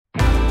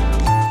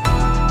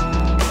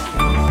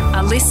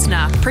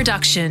listener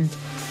production.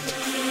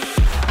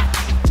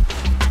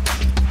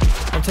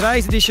 On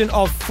today's edition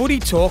of Footy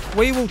Talk,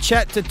 we will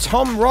chat to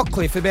Tom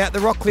Rockliff about the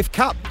Rockliff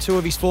Cup. Two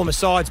of his former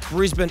sides,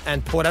 Brisbane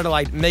and Port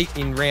Adelaide, meet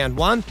in round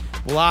one.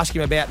 We'll ask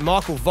him about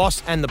Michael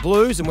Voss and the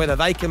Blues and whether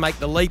they can make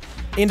the leap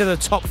into the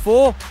top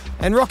four.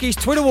 And Rocky's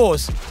Twitter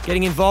wars,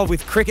 getting involved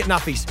with cricket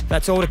nuffies.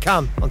 That's all to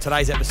come on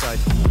today's episode.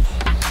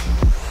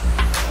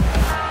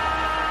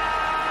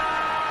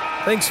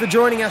 Thanks for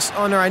joining us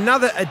on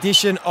another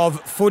edition of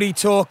Footy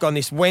Talk on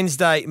this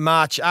Wednesday,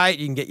 March 8.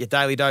 You can get your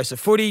daily dose of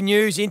footy,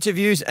 news,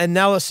 interviews,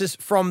 analysis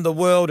from the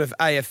world of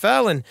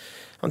AFL. And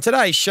on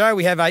today's show,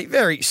 we have a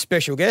very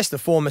special guest, a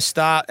former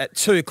star at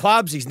two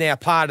clubs. He's now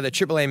part of the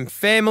Triple M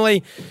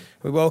family.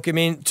 We welcome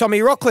in Tommy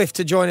Rockliff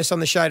to join us on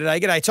the show today.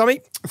 G'day,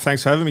 Tommy.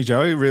 Thanks for having me,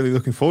 Joey. Really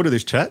looking forward to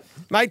this chat.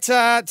 Mate,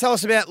 tell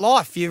us about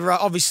life. You've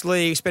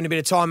obviously spent a bit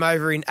of time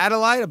over in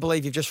Adelaide. I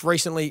believe you've just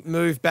recently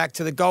moved back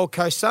to the Gold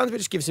Coast Suns, but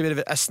just give us a bit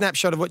of a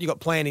snapshot of what you've got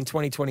planned in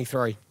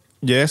 2023.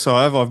 Yes,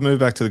 I have. I've moved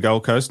back to the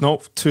Gold Coast,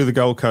 not to the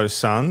Gold Coast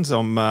Suns.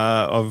 I'm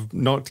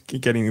not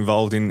getting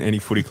involved in any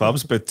footy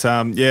clubs, but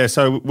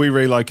so we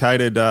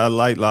relocated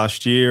late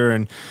last year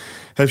and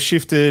have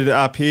shifted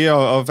up here.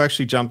 I've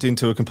actually jumped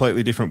into a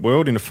completely different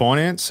world, into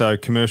finance, so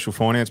commercial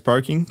finance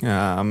broking,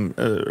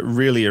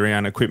 really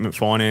around equipment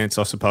finance,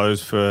 I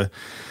suppose,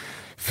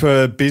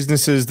 for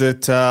businesses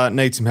that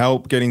need some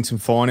help getting some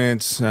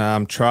finance,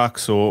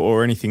 trucks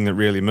or anything that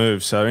really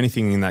moves. So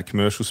anything in that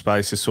commercial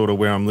space is sort of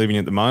where I'm living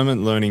at the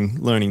moment,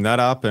 learning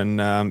that up and,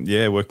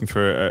 working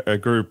for a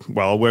group.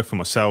 Well, I work for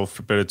myself,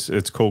 but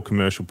it's called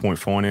Commercial Point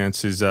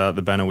Finance is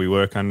the banner we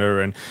work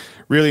under, and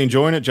really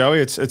enjoying it, Joey.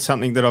 It's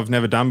something that I've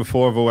never done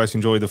before. I've always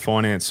enjoyed the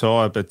finance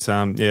side, but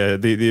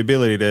the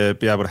ability to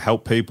be able to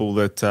help people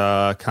that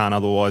can't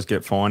otherwise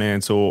get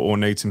finance or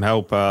need some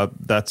help,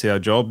 that's our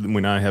job.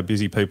 We know how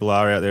busy people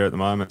are out there at the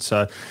moment.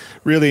 So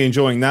really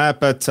enjoying that,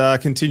 but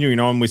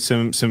continuing on with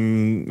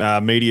some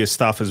media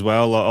stuff as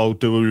well. I'll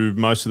do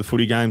most of the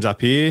footy games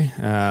up here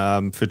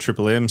for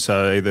Triple M,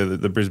 so either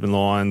the Brisbane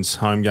Lions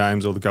home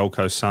games or the Gold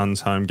Coast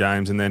Suns home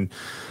games, and then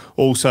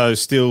also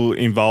still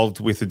involved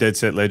with the Dead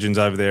Set Legends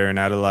over there in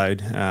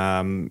Adelaide.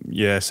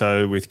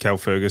 So with Cal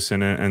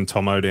Ferguson and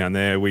Tomo down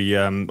there, we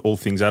all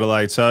things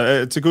Adelaide.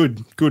 So it's a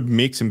good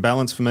mix and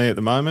balance for me at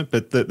the moment,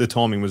 but the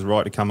timing was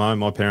right to come home.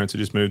 My parents had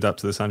just moved up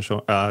to the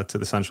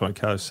Sunshine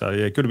Coast. So,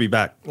 yeah, good to be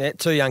back. Yeah,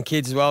 two young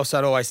kids as well, so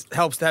it always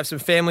helps to have some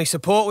family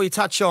support. We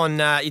touch on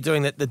you're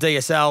doing the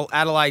DSL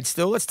Adelaide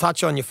still. Let's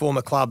touch on your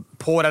former club,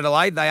 Port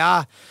Adelaide. They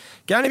are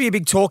going to be a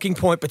big talking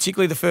point,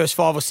 particularly the first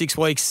 5 or 6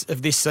 weeks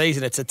of this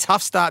season. It's a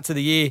tough start to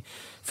the year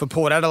for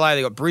Port Adelaide.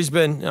 They've got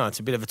Brisbane. It's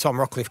a bit of a Tom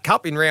Rockliff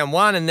Cup in round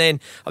one. And then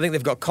I think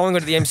they've got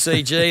Collingwood at the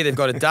MCG. They've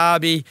got a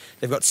derby.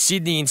 They've got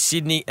Sydney in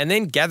Sydney. And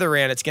then gather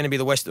round, it's going to be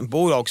the Western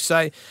Bulldogs.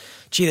 So,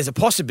 there's a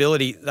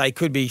possibility they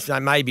could be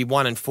maybe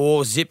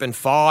 1-4, zip and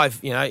 5,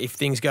 if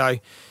things go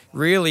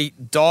really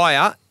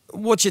dire.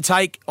 What's your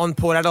take on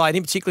Port Adelaide,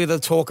 in particular the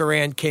talk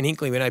around Ken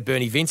Hinkley? We know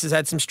Bernie Vince has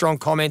had some strong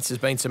comments. There's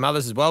been some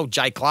others as well.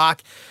 Jay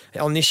Clark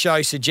on this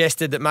show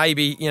suggested that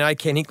maybe,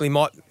 Ken Hinkley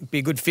might be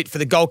a good fit for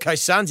the Gold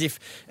Coast Suns if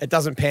it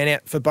doesn't pan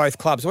out for both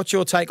clubs. What's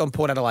your take on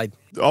Port Adelaide?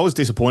 I was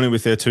disappointed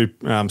with their two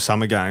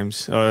summer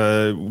games.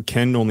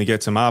 Ken normally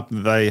gets them up.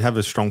 They have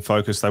a strong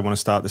focus. They want to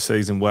start the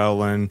season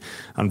well, and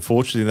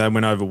unfortunately they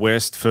went over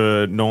west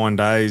for 9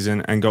 days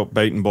and got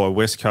beaten by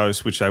West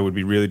Coast, which they would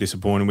be really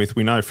disappointed with.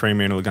 We know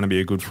Fremantle are going to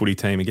be a good footy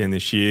team again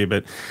this year,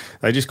 but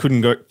they just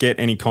couldn't get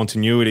any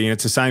continuity, and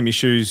it's the same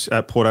issues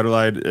at Port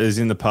Adelaide as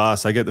in the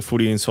past. They get the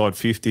footy inside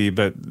 50,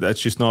 but that's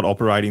just not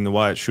operating the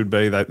way it should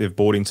be. They've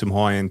brought in some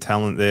high-end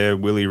talent there,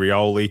 Willie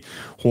Rioli,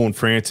 Horn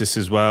Francis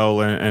as well,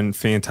 and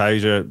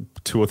Fantasia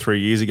 2 or 3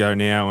 years ago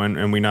now,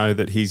 and we know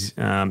that he's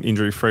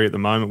injury-free at the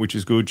moment, which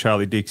is good.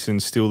 Charlie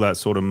Dixon's still that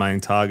sort of main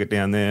target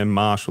down there,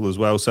 Marshall as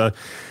well. So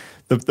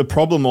the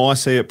problem I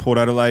see at Port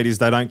Adelaide is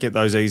they don't get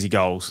those easy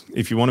goals.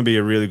 If you want to be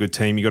a really good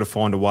team, you've got to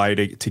find a way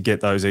to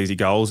get those easy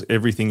goals.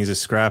 Everything is a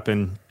scrap,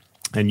 and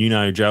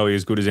Joey,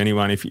 as good as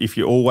anyone, if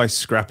you're always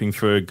scrapping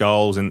for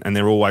goals and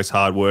they're always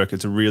hard work,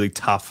 it's a really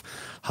tough,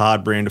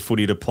 hard brand of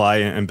footy to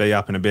play and be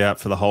up and about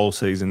for the whole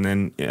season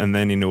and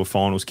then into a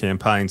finals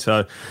campaign.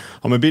 So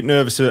I'm a bit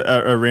nervous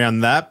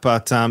around that,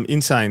 but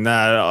in saying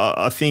that,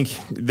 I think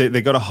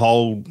they've got to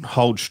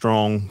hold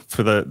strong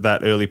for that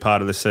early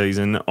part of the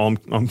season. I'm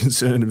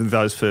concerned with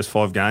those first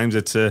 5 games.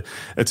 It's a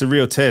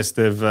real test.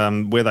 They've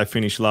where they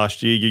finished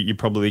last year, you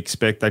probably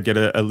expect they'd get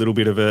a little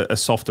bit of a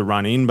softer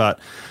run in, but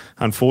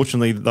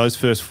unfortunately, those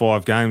first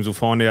 5 games will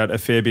find out a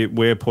fair bit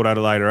where Port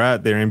Adelaide are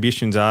at. Their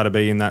ambitions are to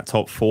be in that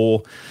top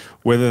 4.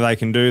 Whether they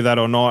can do that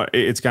or not,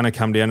 it's going to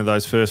come down to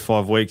those first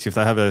 5 weeks. If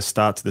they have a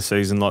start to the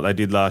season like they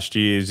did last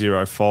year,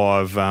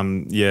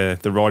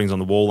 0-5, the writing's on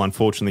the wall,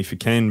 unfortunately, for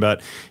Ken.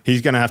 But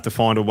he's going to have to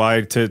find a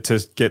way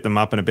to get them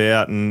up and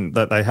about, and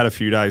that they had a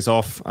few days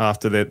off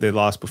after their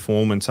last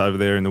performance over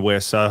there in the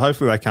West. So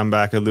hopefully they come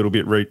back a little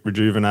bit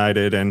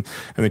rejuvenated, and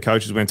the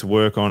coaches went to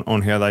work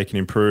on how they can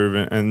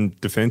improve. And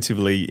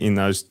defensively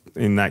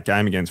in that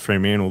game against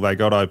Fremantle. They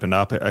got opened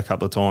up a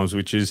couple of times,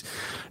 which is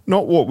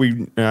not what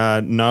we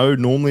know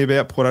normally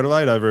about Port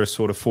Adelaide over a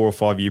sort of 4 or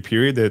 5 year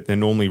period. They're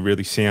normally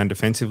really sound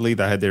defensively.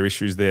 They had their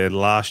issues there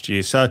last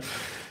year. So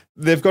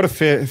they've got a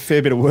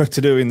fair bit of work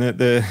to do in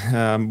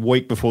the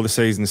week before the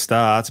season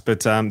starts,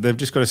 but they've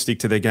just got to stick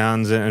to their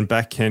guns and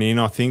back Ken in,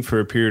 I think, for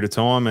a period of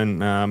time.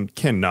 And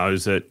Ken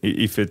knows that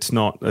if it's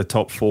not a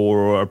top 4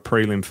 or a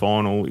prelim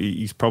final,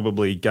 he's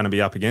probably going to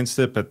be up against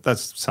it, but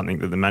that's something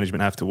that the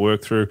management have to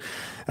work through.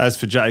 As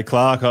for Jay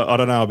Clark, I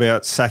don't know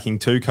about sacking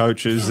 2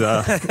 coaches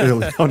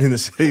early on in the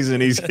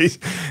season.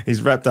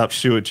 He's wrapped up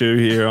Stuart Dew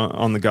here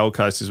on the Gold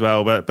Coast as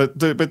well.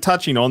 But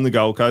touching on the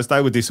Gold Coast,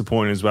 they were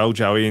disappointed as well,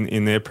 Joey,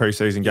 in their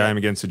pre-season game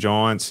against the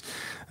Giants.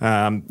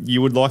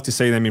 You would like to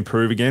see them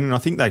improve again, and I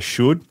think they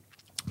should.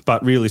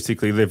 But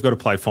realistically, they've got to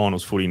play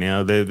finals footy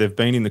now. They've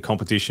been in the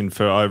competition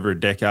for over a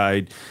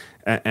decade.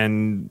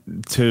 And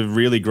to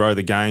really grow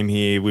the game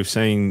here, we've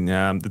seen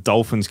the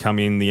Dolphins come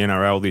in the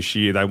NRL this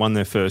year. They won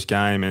their first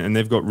game and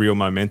they've got real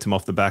momentum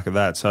off the back of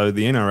that. So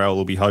the NRL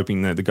will be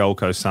hoping that the Gold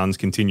Coast Suns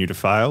continue to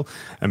fail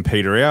and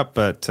peter out.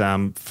 But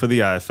for the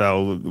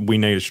AFL, we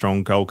need a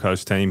strong Gold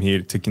Coast team here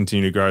to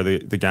continue to grow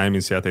the game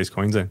in South East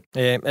Queensland.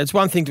 Yeah, it's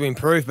one thing to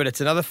improve, but it's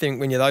another thing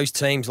when you're those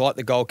teams like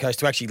the Gold Coast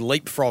to actually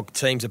leapfrog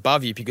teams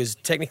above you, because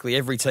technically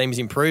every team is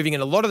improving.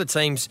 And a lot of the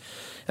teams,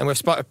 and we've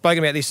spoken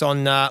about this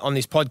on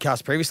this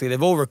podcast previously,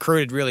 they've all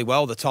recruited really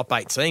well, the top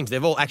 8 teams.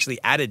 They've all actually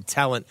added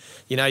talent.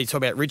 You know, you talk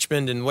about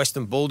Richmond and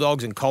Western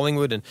Bulldogs and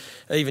Collingwood and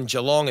even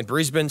Geelong and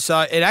Brisbane. So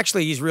it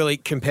actually is really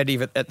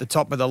competitive at the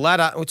top of the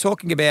ladder. We're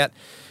talking about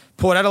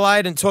Port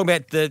Adelaide and talking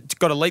about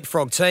got a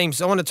leapfrog teams.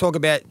 I want to talk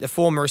about the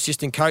former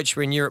assistant coach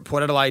when you're at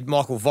Port Adelaide,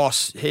 Michael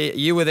Voss.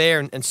 You were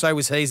there and so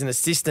was he as an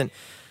assistant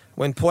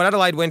when Port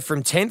Adelaide went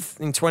from 10th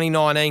in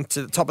 2019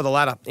 to the top of the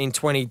ladder in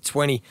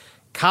 2020.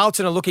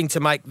 Carlton are looking to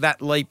make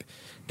that leap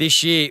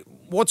this year.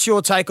 What's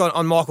your take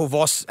on Michael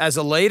Voss as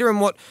a leader,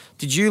 and what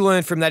did you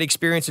learn from that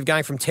experience of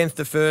going from 10th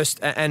to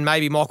 1st and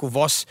maybe Michael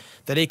Voss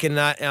that he can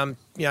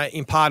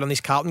impart on this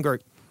Carlton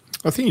group?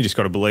 I think you just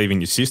got to believe in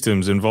your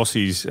systems. And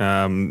Vossi's,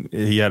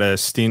 he had a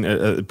stint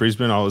at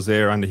Brisbane. I was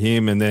there under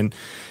him, and then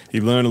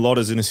he learned a lot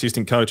as an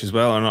assistant coach as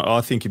well. And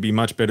I think he'd be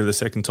much better the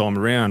second time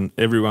around.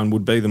 Everyone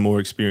would be the more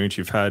experience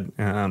you've had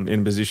in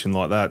a position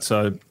like that.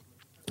 So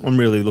I'm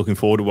really looking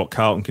forward to what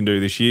Carlton can do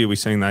this year. We've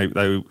seen they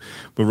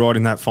were right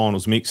in that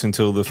finals mix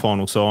until the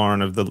final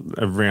siren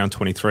of round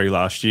 23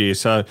 last year.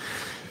 So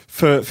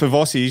for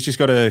Vossi, he's just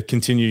got to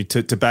continue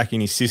to back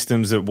in his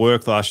systems that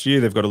worked last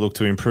year. They've got to look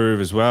to improve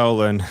as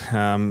well, and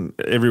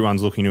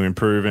everyone's looking to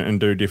improve and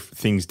do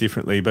things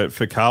differently. But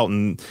for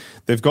Carlton,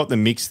 they've got the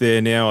mix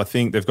there now. I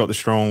think they've got the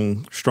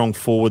strong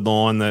forward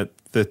line that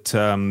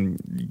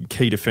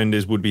key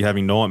defenders would be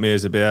having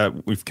nightmares about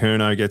if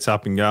Curnow gets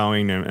up and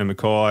going and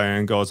Mackay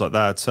and guys like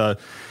that. So,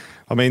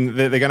 I mean,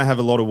 they're going to have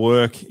a lot of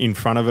work in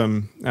front of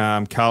them,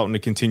 Carlton, to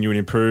continue and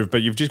improve,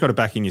 but you've just got to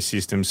back in your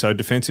system. So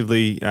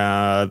defensively,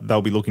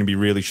 they'll be looking to be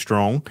really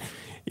strong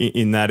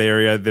in that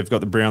area. They've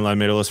got the Brownlow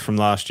medalists from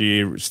last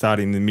year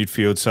starting in the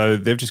midfield, so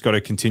they've just got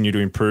to continue to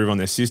improve on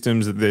their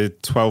systems. They're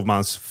 12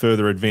 months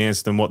further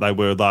advanced than what they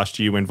were last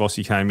year when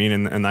Vossi came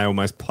in, and they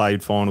almost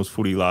played finals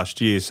footy last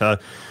year. So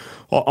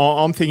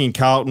I'm thinking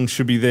Carlton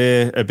should be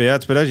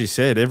thereabouts, but as you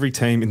said, every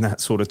team in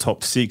that sort of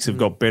top 6 have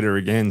got better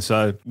again.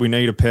 So we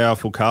need a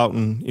powerful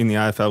Carlton in the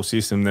AFL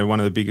system. They're one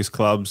of the biggest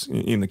clubs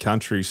in the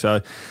country.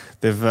 So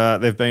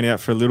they've been out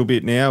for a little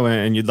bit now,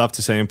 and you'd love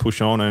to see them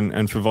push on.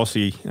 And for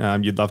Vossi,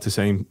 you'd love to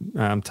see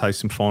him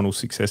taste some final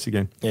success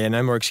again. Yeah,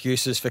 no more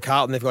excuses for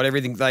Carlton. They've got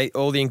everything,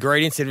 all the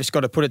ingredients. They've just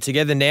got to put it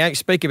together now. You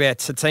speak about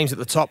the teams at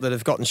the top that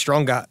have gotten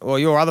stronger. Well,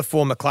 your other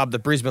former club, the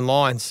Brisbane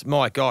Lions,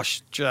 my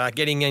gosh,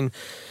 getting in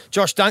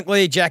Josh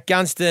Dunkley, Jack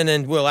Gunston,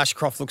 and Will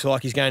Ashcroft looks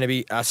like he's going to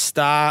be a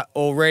star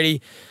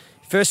already.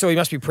 First of all, you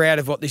must be proud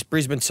of what this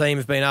Brisbane team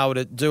have been able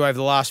to do over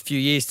the last few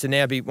years to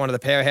now be one of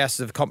the powerhouses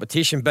of the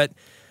competition. But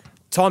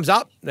time's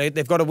up.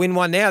 They've got to win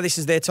one now. This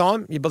is their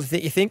time, you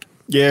think?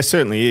 Yeah, it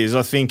certainly is.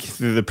 I think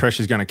the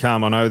pressure's going to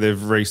come. I know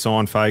they've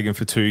re-signed Fagan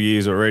for 2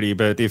 years already,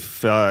 but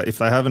if they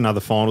have another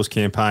finals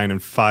campaign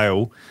and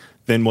fail,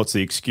 then what's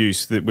the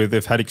excuse?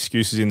 They've had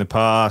excuses in the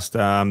past. The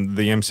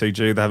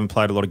MCG, they haven't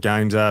played a lot of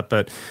games at,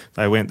 but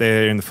they went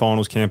there in the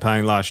finals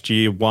campaign last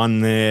year, won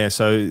there.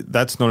 So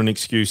that's not an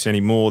excuse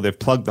anymore. They've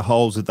plugged the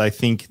holes that they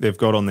think they've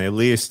got on their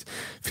list.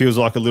 Feels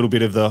like a little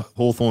bit of the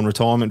Hawthorn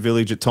retirement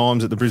village at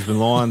times at the Brisbane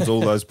Lions.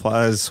 All those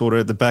players sort of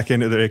at the back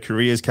end of their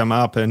careers come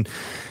up and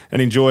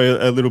enjoy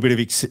a little bit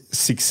of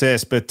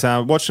success. But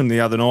watched them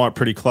the other night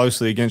pretty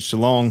closely against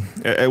Geelong.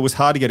 It was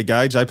hard to get a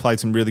gauge. They played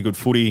some really good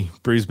footy,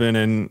 Brisbane,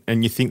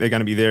 and you think they're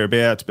going to be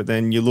thereabouts. But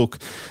then you look,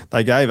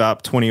 they gave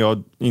up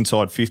 20-odd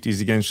inside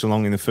 50s against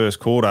Geelong in the first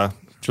quarter.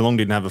 Geelong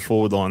didn't have a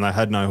forward line. They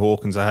had no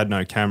Hawkins. They had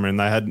no Cameron.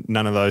 They had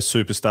none of those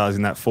superstars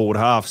in that forward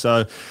half.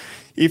 So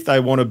if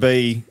they want to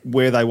be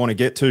where they want to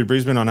get to,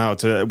 Brisbane, I know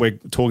we're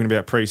talking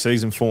about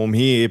pre-season form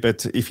here,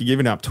 but if you're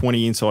giving up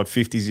 20 inside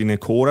 50s in a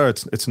quarter,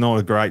 it's not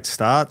a great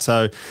start.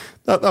 So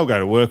they'll go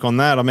to work on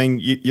that. I mean,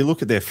 you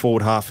look at their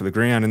forward half of the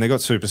ground and they've got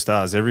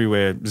superstars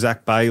everywhere.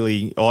 Zach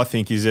Bailey, I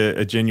think, is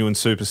a genuine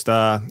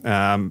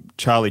superstar.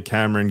 Charlie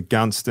Cameron,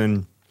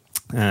 Gunston,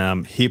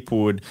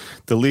 Hipwood,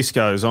 the list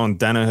goes on.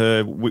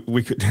 Danaher,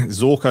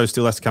 Zorko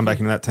still has to come back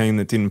into that team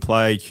that didn't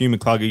play. Hugh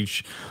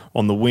McCluggage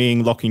on the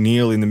wing, Lockie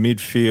Neal in the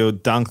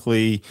midfield,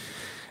 Dunkley.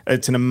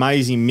 It's an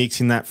amazing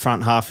mix in that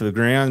front half of the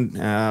ground.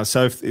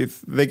 So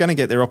if they're going to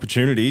get their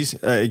opportunities,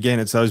 again,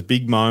 it's those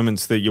big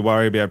moments that you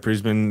worry about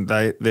Brisbane.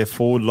 Their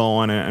forward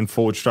line and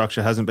forward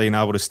structure hasn't been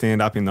able to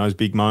stand up in those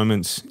big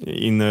moments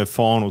in the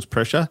finals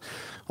pressure.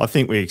 I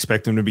think we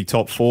expect them to be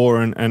top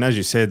four, and as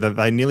you said, that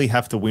they nearly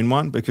have to win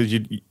one because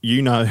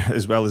you know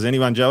as well as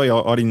anyone, Joey,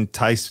 I didn't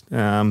taste,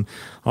 I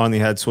only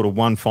had sort of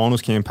one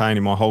finals campaign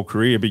in my whole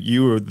career, but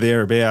you were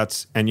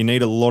thereabouts and you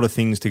need a lot of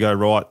things to go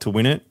right to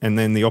win it, and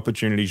then the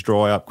opportunities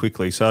dry up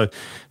quickly. So it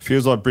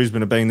feels like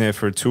Brisbane have been there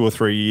for a 2 or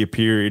 3 year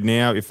period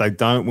now. If they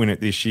don't win it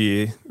this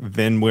year,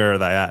 then where are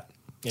they at?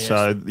 Yes.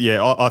 So,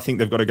 I think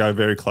they've got to go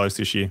very close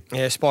this year.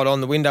 Yeah, spot on.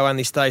 The window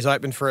only stays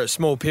open for a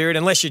small period,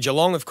 unless you're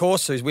Geelong, of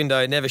course, whose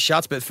window never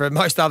shuts. But for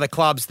most other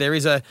clubs, there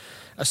is a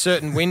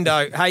certain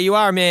window. Hey, you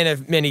are a man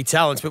of many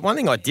talents, but one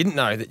thing I didn't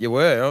know that you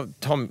were,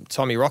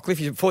 Tommy Rockliff,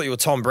 you thought you were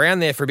Tom Brown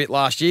there for a bit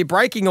last year,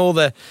 breaking all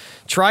the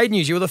trade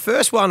news. You were the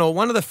first one, or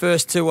one of the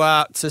first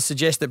to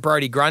suggest that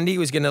Brodie Grundy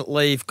was going to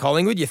leave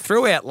Collingwood. You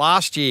threw out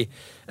last year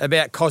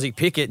about Cozzy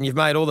Pickett, and you've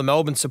made all the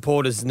Melbourne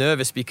supporters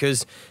nervous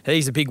because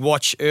he's a big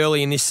watch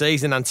early in this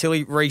season until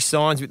he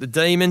re-signs with the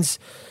Demons.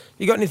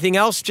 You got anything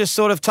else just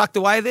sort of tucked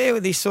away there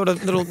with this sort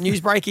of little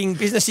news-breaking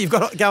business you've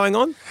got going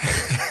on?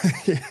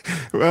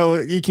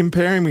 Well, you're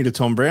comparing me to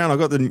Tom Brown. I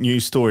got the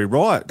news story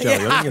right, Joey. I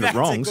didn't get it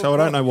wrong, so I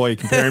don't know why you're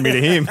comparing me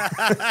to him.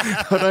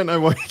 I don't know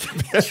why you're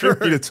comparing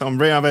me to Tom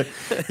Brown. But,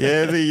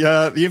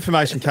 the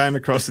information came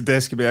across the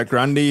desk about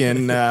Grundy,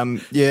 and,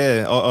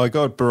 I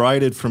got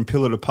berated from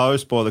pillar to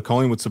post by the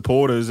Collingwood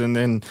supporters, and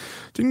then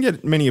didn't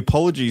get many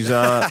apologies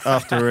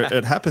after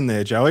it happened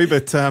there, Joey.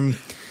 But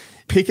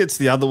Pickett's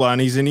the other one.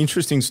 He's an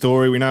interesting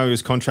story. We know he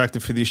was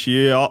contracted for this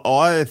year.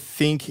 I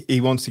think he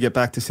wants to get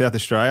back to South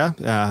Australia,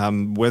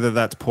 whether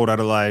that's Port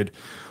Adelaide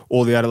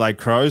or the Adelaide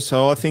Crows.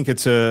 So I think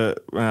it's a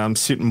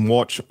sit and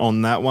watch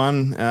on that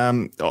one.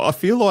 I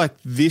feel like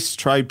this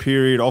trade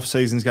period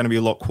off-season is going to be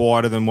a lot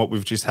quieter than what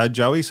we've just had,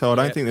 Joey. So I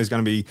don't think there's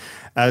going to be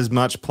as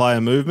much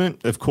player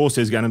movement. Of course,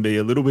 there's going to be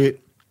a little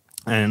bit,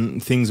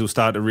 and things will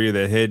start to rear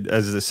their head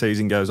as the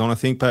season goes on, I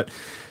think. But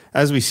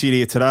as we sit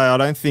here today, I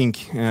don't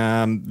think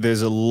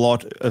there's a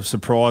lot of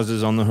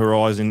surprises on the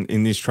horizon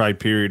in this trade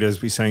period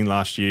as we seen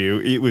last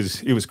year. It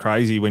was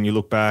crazy when you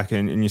look back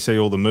and you see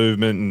all the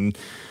movement. And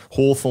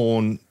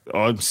Hawthorn,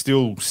 I'm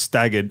still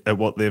staggered at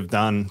what they've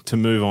done to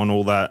move on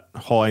all that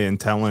high-end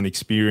talent,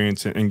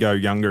 experience, and go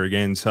younger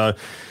again. So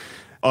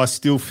I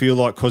still feel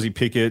like Cozzy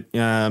Pickett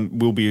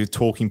will be a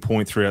talking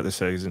point throughout the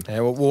season.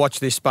 Yeah, we'll watch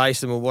this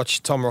space and we'll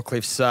watch Tom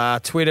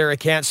Rockliff's Twitter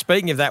account.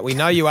 Speaking of that, we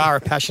know you are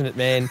a passionate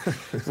man,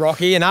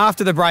 Rocky. And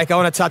after the break, I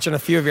want to touch on a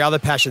few of your other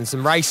passions,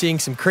 some racing,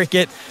 some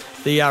cricket,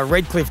 the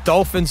Redcliffe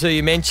Dolphins who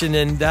you mentioned,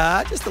 and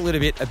just a little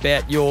bit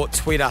about your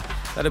Twitter.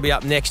 That'll be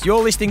up next.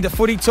 You're listening to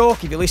Footy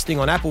Talk. If you're listening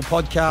on Apple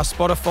Podcasts,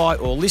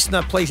 Spotify or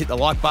Listener, please hit the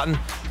like button.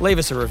 Leave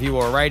us a review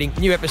or a rating.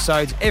 New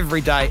episodes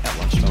every day at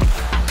lunchtime.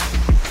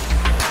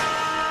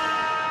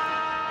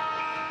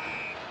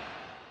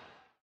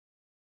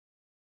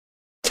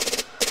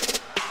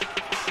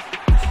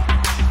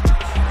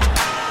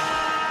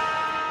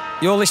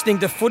 You're listening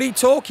to Footy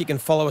Talk. You can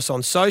follow us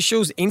on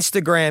socials,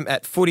 Instagram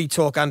at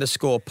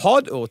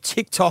footytalk_pod or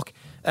TikTok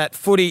at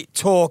Footy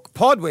Talk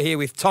Pod. We're here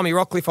with Tommy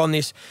Rockliff on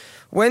this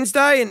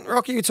Wednesday. And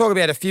Rocky, we talk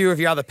about a few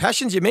of your other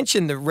passions. You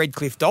mentioned the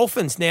Redcliffe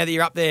Dolphins. Now that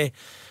you're up there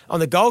on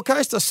the Gold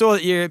Coast, I saw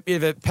that you're a bit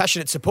of a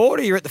passionate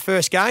supporter. You're at the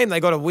first game. They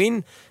got a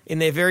win in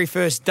their very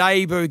first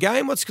debut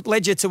game. What's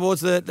led you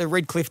towards the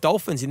Redcliffe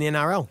Dolphins in the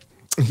NRL?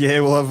 Yeah,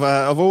 well,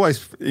 I've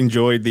always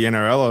enjoyed the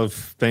NRL.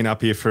 I've been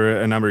up here for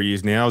a number of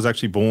years now. I was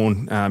actually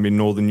born in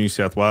northern New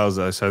South Wales,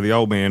 though, so the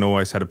old man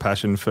always had a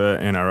passion for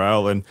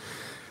NRL. And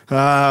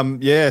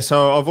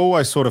so I've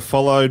always sort of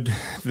followed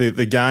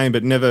the game,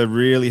 but never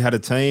really had a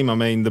team. I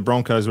mean, the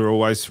Broncos were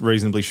always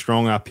reasonably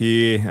strong up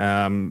here.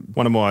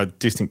 One of my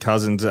distant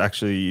cousins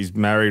actually is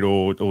married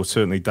or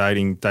certainly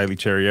dating Daly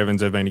Cherry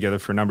Evans. They've been together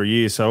for a number of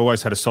years, so I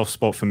always had a soft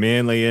spot for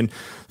Manly and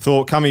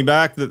thought coming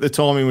back that the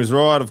timing was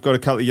right. I've got a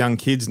couple of young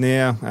kids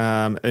now,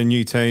 a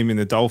new team in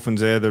the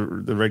Dolphins there. The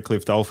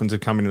Redcliffe Dolphins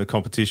have come into the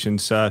competition.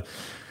 So,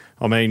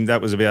 I mean,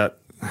 that was about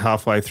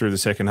halfway through the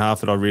second half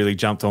that I really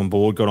jumped on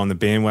board, got on the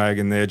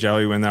bandwagon there,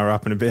 Joey, when they were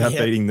up and about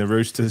beating the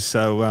Roosters.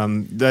 So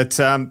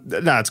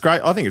it's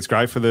great. I think it's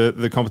great for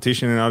the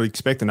competition, and I'd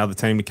expect another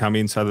team to come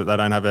in so that they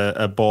don't have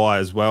a bye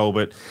as well.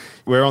 But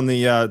we're on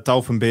the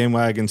Dolphin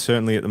bandwagon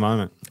certainly at the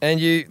moment. And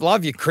you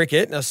love your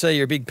cricket. I see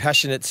you're a big,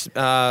 passionate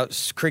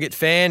cricket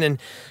fan. And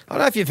I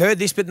don't know if you've heard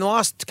this, but in the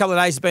last couple of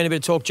days, there's been a bit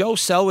of talk. Joel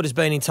Selwood has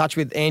been in touch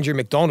with Andrew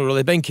McDonald, or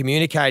they've been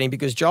communicating,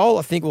 because Joel,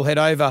 I think, will head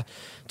over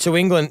to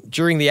England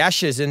during the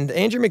Ashes. And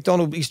Andrew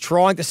McDonald is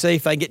trying to see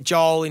if they get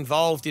Joel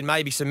involved in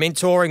maybe some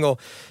mentoring or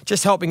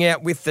just helping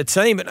out with the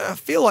team. But I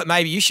feel like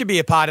maybe you should be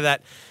a part of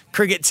that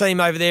cricket team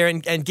over there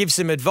and give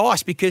some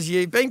advice, because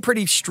you've been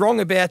pretty strong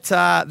about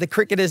the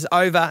cricketers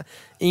over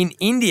in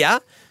India.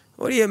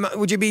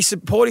 Would you be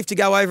supportive to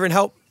go over and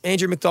help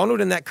Andrew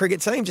McDonald and that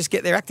cricket team just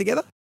get their act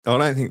together? I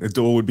don't think the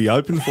door would be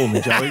open for me,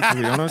 Joey, to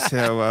be honest.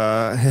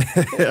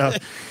 How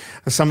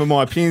some of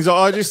my opinions.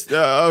 I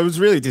was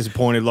really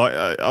disappointed.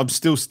 I'm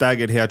still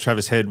staggered how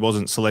Travis Head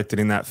wasn't selected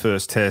in that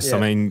first test. Yeah. I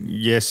mean,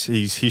 yes,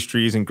 his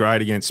history isn't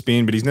great against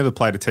spin, but he's never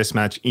played a test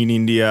match in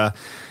India.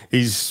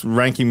 His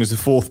ranking was the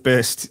fourth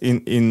best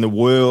in the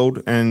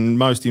world and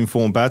most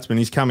informed batsman.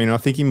 He's come in, and I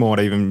think he might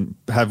even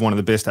have one of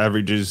the best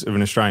averages of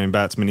an Australian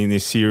batsman in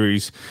this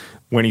series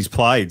when he's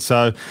played.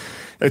 So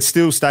it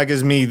still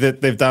staggers me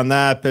that they've done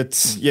that.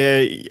 But, yeah,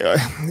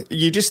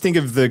 you just think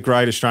of the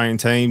great Australian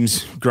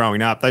teams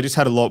growing up. They just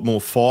had a lot more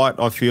fight,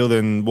 I feel,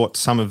 than what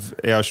some of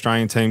our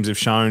Australian teams have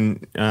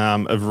shown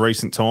of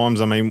recent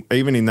times. I mean,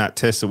 even in that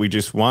test that we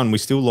just won, we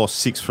still lost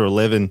 6 for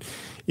 11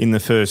 in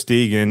the first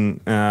dig. And,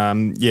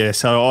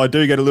 so I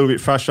do get a little bit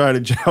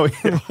frustrated, Joey.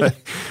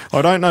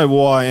 I don't know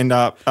why I end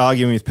up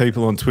arguing with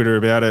people on Twitter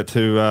about it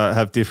to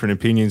have different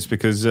opinions,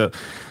 because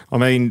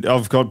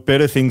I've got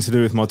better things to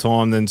do with my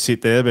time than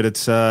sit there, but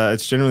it's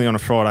generally on a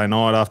Friday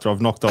night after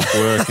I've knocked off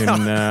work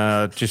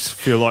and just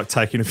feel like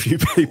taking a few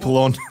people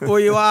on. Well,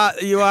 you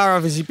are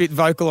obviously a bit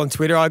vocal on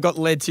Twitter. I got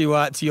led to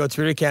your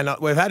Twitter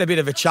account. We've had a bit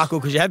of a chuckle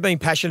because you have been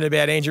passionate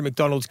about Andrew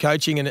McDonald's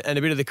coaching and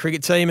a bit of the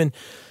cricket team, and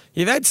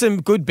you've had some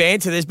good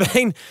banter. There's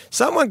been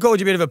someone called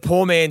you a bit of a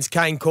poor man's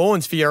Kane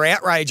Corns for your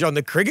outrage on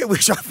the cricket,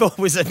 which I thought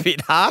was a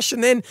bit harsh.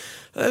 And then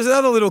there's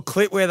another little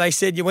clip where they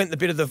said you went a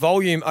bit of the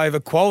volume over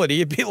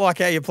quality, a bit like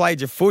how you played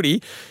your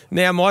footy.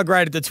 Now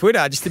migrated to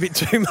Twitter, just a bit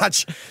too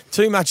much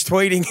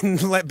tweeting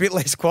and a bit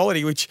less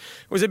quality, which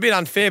was a bit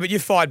unfair. But you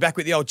fired back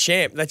with the old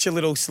champ. That's your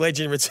little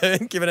sledge in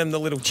return, giving him the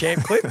little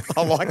champ clip.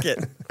 I like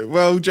it.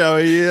 Well,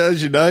 Joey,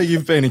 as you know,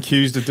 you've been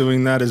accused of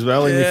doing that as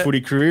well in your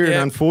footy career. Yeah.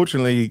 And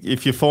unfortunately,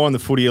 if you find the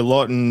footy a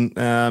lot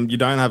and you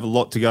don't have a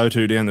lot to go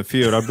to down the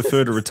field, I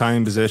prefer to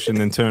retain possession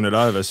than turn it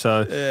over.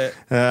 So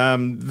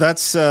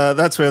that's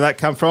where that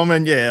come from.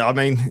 And yeah, I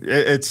mean,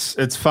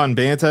 it's fun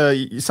banter.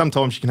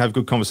 Sometimes you can have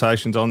good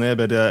conversations on there,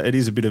 but it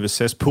is a bit of a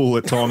cesspool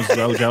at times as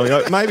well,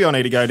 Joey. Maybe I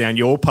need to go down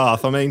your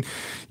path. I mean,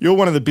 you're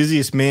one of the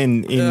busiest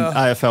men in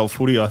AFL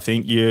footy, I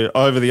think. You're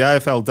over the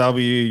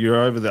AFLW, you're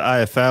over the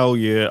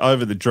AFL, you're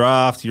over the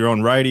draft, you're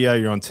on radio,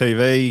 you're on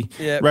TV,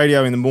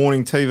 radio in the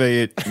morning,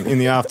 TV in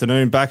the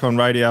afternoon, back on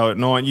radio at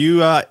night.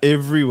 You are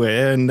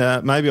everywhere, and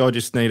maybe I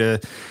just need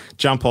to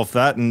jump off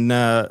that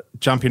and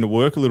jump into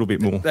work a little bit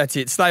more. That's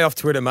it. Stay off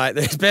Twitter, mate.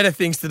 There's better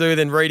things to do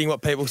than reading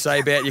what people say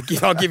about you.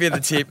 I'll give you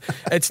the tip.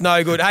 It's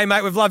no good. Hey,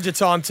 mate, we've loved your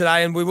time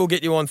today, and we will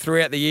get you on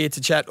throughout the year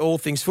to chat all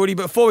things footy.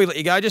 But before we let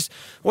you go, just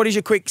what is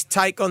your quick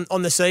take on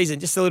the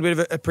season? Just a little bit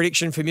of a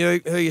prediction from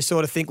you, who you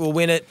sort of think will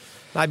win it,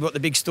 maybe what the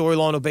big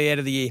storyline will be out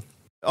of the year.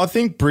 I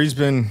think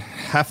Brisbane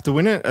have to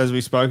win it, as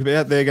we spoke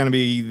about. They're going to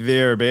be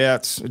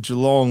thereabouts.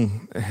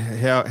 Geelong,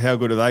 how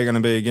good are they going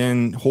to be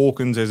again?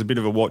 Hawkins, there's a bit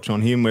of a watch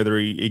on him, whether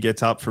he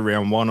gets up for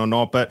round one or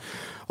not. But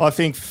I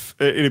think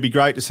it'd be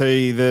great to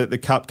see the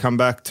Cup come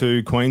back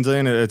to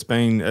Queensland. It's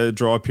been a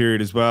dry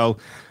period as well.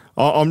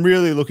 I'm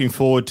really looking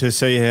forward to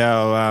see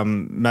how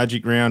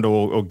Magic Round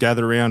or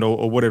Gather Round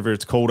or whatever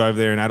it's called over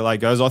there in Adelaide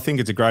goes. I think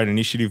it's a great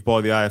initiative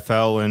by the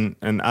AFL,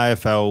 and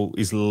AFL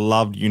is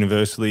loved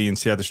universally in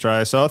South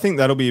Australia. So I think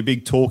that'll be a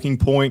big talking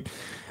point.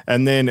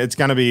 And then it's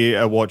going to be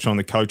a watch on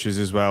the coaches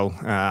as well.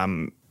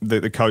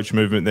 The coach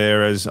movement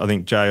there, as I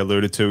think Jay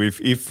alluded to.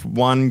 If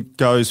one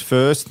goes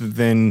first,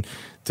 then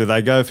do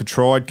they go for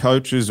tried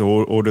coaches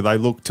or do they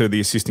look to the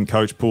assistant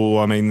coach pool?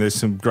 I mean, there's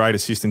some great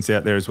assistants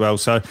out there as well.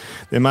 So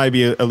there may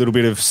be a little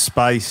bit of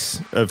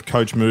space of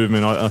coach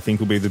movement, I think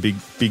will be the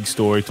big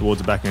story towards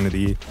the back end of the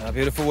year.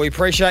 Beautiful. We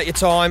appreciate your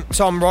time.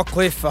 Tom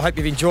Rockliff, I hope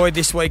you've enjoyed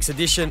this week's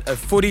edition of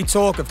Footy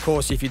Talk. Of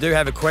course, if you do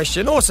have a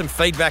question or some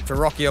feedback for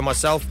Rocky or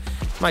myself,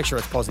 make sure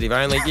it's positive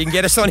only. You can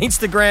get us on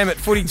Instagram at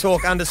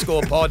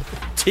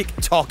footytalk_pod,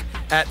 TikTok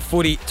at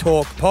Footy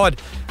Talk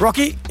Pod.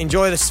 Rocky,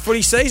 enjoy this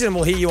footy season.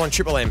 We'll hear you on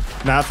Triple M.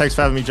 Nah, thanks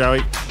for having me,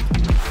 Joey.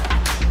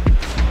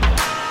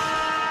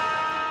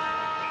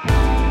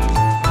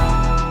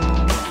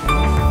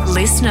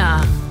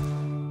 Listener.